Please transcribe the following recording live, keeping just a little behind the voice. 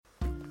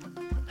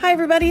Hi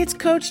everybody, it's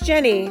Coach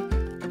Jenny.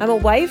 I'm a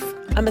wife,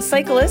 I'm a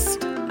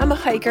cyclist, I'm a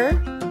hiker,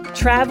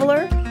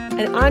 traveler,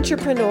 an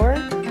entrepreneur,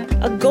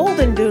 a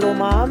golden doodle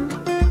mom,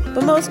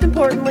 but most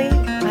importantly,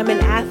 I'm an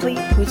athlete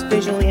who's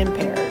visually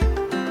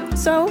impaired.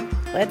 So,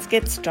 let's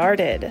get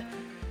started.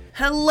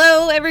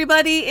 Hello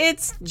everybody,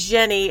 it's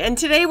Jenny, and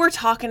today we're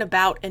talking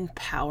about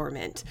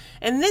empowerment.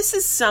 And this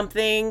is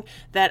something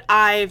that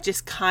I've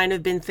just kind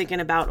of been thinking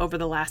about over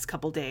the last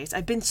couple days.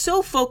 I've been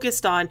so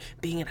focused on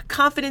being a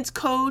confidence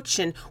coach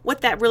and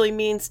what that really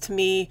means to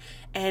me,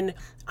 and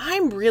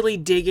I'm really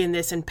digging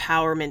this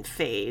empowerment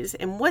phase.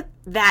 And what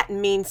that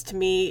means to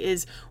me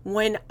is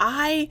when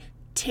I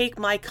take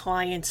my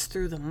clients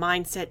through the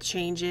mindset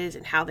changes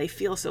and how they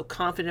feel so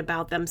confident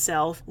about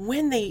themselves,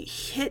 when they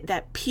hit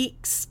that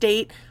peak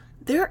state,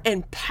 they're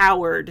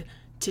empowered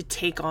to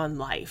take on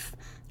life.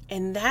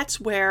 And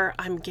that's where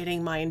I'm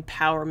getting my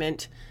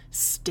empowerment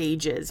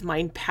stages,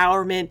 my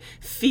empowerment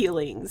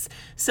feelings.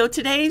 So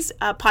today's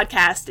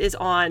podcast is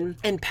on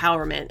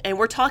empowerment, and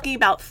we're talking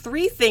about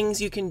 3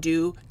 things you can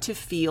do to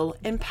feel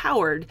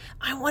empowered.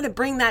 I want to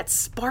bring that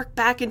spark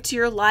back into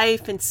your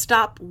life and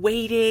stop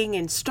waiting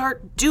and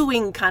start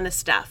doing kind of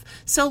stuff.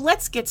 So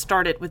let's get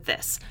started with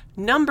this.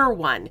 Number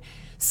 1.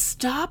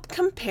 Stop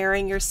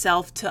comparing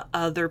yourself to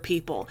other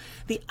people.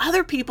 The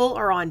other people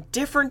are on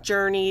different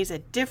journeys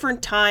at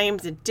different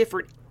times and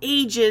different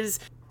ages.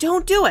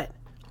 Don't do it.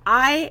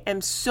 I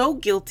am so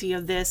guilty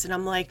of this, and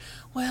I'm like,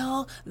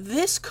 well,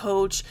 this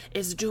coach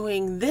is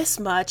doing this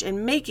much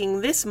and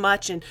making this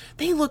much, and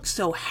they look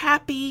so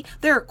happy.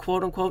 They're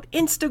quote unquote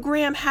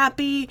Instagram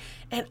happy,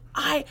 and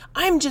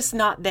I'm just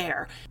not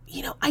there.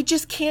 I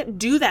just can't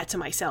do that to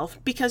myself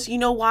because you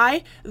know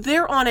why?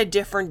 They're on a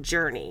different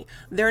journey.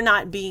 They're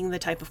not being the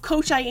type of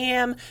coach I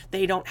am.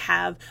 They don't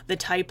have the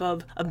type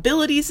of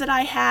abilities that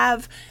I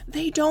have.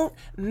 They don't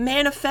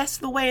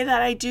manifest the way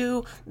that I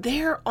do.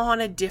 They're on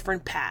a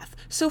different path.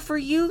 So for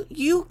you,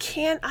 you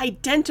can't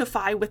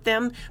identify with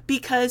them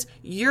because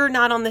you're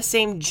not on the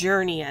same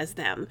journey as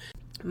them.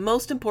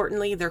 Most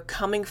importantly, they're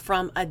coming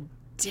from a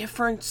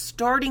different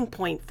starting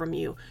point from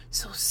you.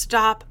 So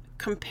stop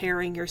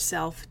comparing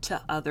yourself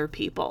to other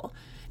people.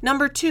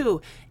 Number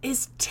 2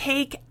 is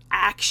take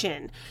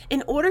action.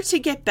 In order to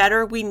get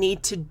better, we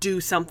need to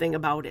do something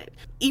about it.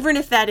 Even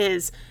if that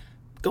is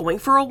going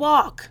for a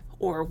walk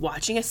or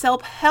watching a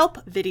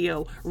self-help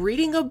video,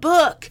 reading a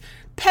book,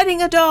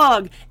 petting a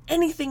dog,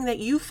 anything that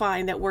you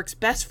find that works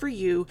best for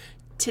you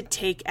to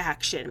take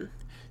action.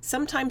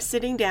 Sometimes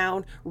sitting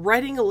down,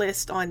 writing a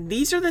list on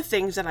these are the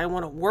things that I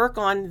want to work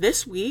on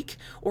this week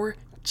or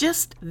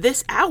just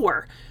this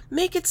hour.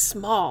 Make it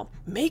small.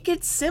 Make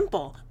it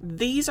simple.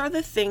 These are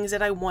the things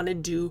that I want to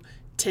do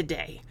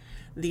today.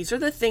 These are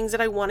the things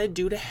that I want to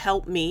do to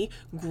help me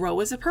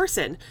grow as a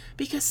person.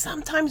 Because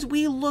sometimes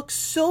we look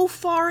so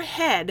far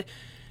ahead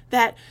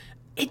that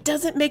it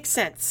doesn't make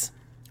sense.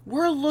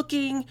 We're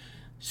looking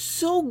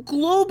so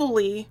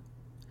globally,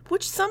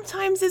 which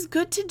sometimes is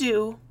good to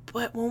do,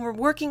 but when we're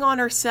working on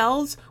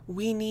ourselves,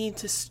 we need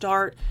to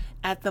start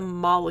at the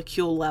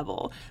molecule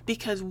level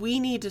because we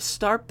need to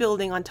start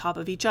building on top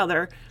of each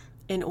other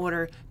in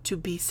order to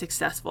be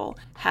successful.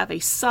 Have a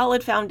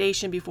solid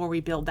foundation before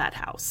we build that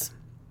house.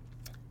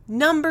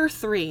 Number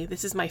 3,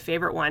 this is my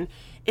favorite one,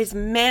 is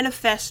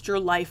manifest your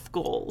life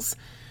goals.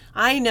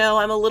 I know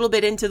I'm a little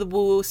bit into the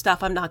woo-woo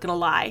stuff, I'm not going to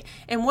lie.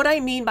 And what I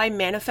mean by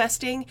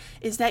manifesting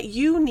is that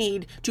you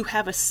need to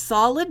have a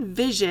solid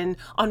vision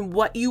on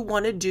what you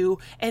want to do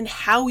and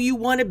how you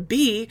want to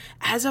be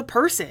as a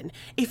person.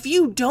 If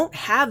you don't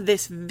have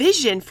this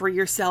vision for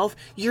yourself,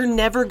 you're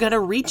never going to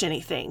reach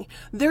anything.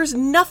 There's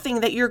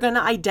nothing that you're going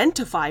to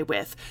identify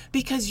with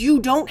because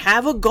you don't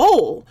have a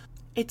goal.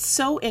 It's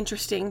so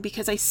interesting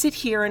because I sit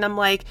here and I'm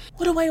like,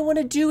 what do I want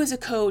to do as a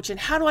coach? And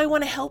how do I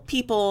want to help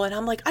people? And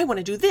I'm like, I want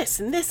to do this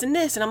and this and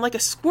this. And I'm like a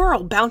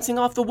squirrel bouncing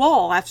off the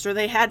wall after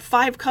they had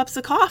 5 cups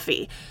of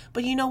coffee.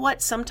 But you know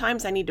what?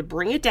 Sometimes I need to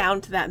bring it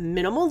down to that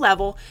minimal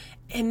level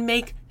and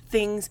make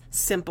things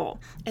simple.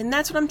 And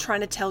that's what I'm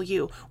trying to tell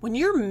you. When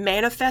you're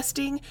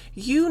manifesting,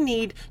 you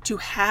need to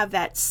have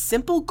that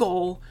simple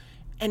goal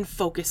and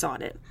focus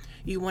on it.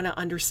 You want to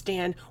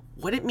understand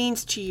what it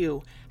means to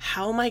you.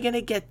 How am I going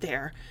to get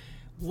there?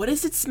 What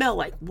does it smell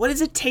like? What does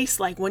it taste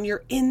like when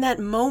you're in that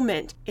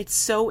moment? It's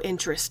so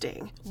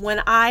interesting.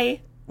 When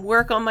I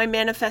work on my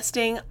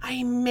manifesting,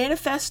 I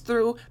manifest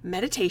through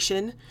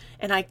meditation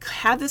and I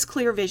have this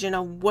clear vision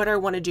of what I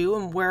want to do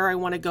and where I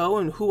want to go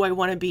and who I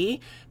want to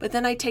be. But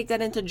then I take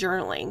that into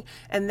journaling,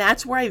 and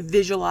that's where I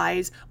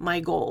visualize my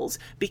goals.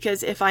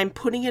 Because if I'm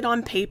putting it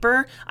on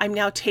paper, I'm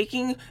now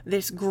taking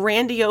this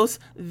grandiose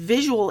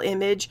visual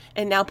image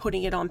and now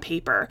putting it on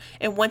paper.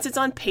 And once it's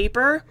on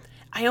paper,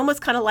 I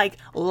almost kind of like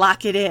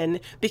lock it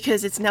in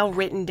because it's now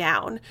written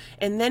down,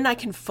 and then I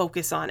can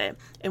focus on it.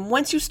 And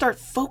once you start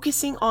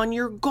focusing on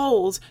your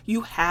goals,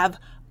 you have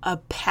a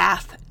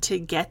path to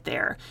get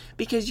there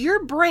because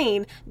your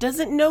brain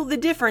doesn't know the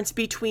difference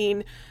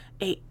between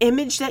an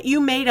image that you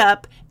made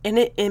up and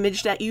an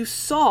image that you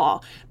saw.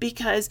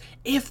 Because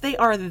if they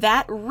are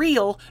that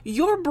real,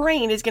 your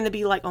brain is going to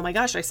be like, oh my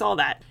gosh, I saw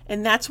that.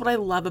 And that's what I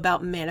love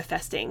about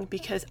manifesting,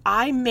 because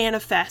I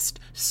manifest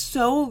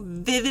so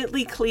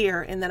vividly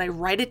clear and then I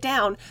write it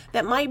down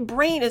that my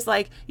brain is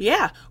like,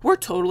 yeah, we're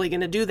totally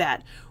going to do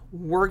that.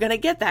 We're going to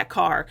get that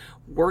car.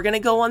 We're going to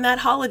go on that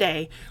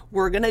holiday.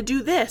 We're going to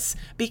do this,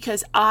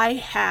 because I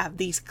have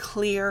these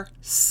clear,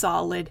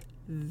 solid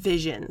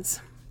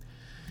visions.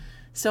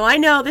 So I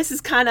know this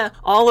is kind of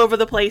all over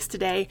the place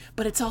today,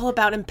 but it's all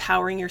about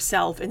empowering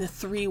yourself in the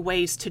 3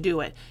 ways to do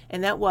it.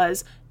 And that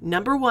was,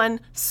 number 1,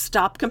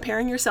 stop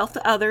comparing yourself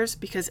to others,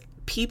 because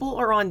people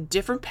are on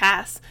different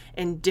paths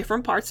in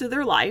different parts of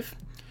their life.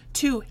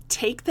 2,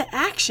 take the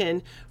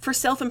action for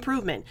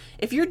self-improvement.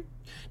 If you're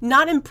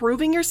not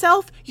improving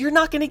yourself, you're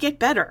not going to get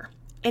better.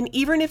 And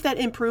even if that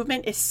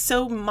improvement is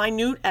so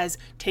minute as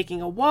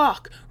taking a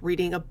walk,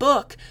 reading a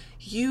book,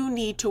 you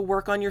need to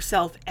work on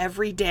yourself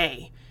every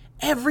day,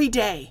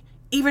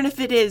 even if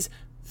it is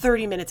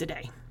 30 minutes a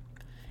day.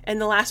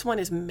 And the last one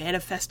is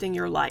manifesting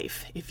your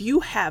life. If you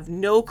have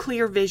no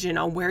clear vision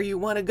on where you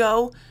want to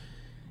go,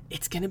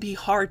 it's going to be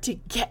hard to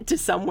get to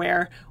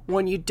somewhere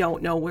when you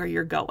don't know where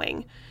you're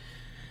going.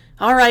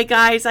 All right,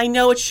 guys, I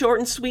know it's short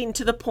and sweet and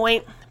to the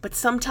point, but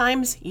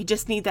sometimes you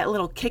just need that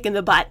little kick in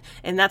the butt,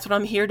 and that's what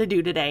I'm here to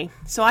do today.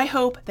 So I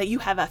hope that you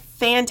have a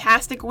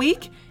fantastic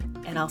week,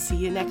 and I'll see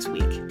you next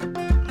week.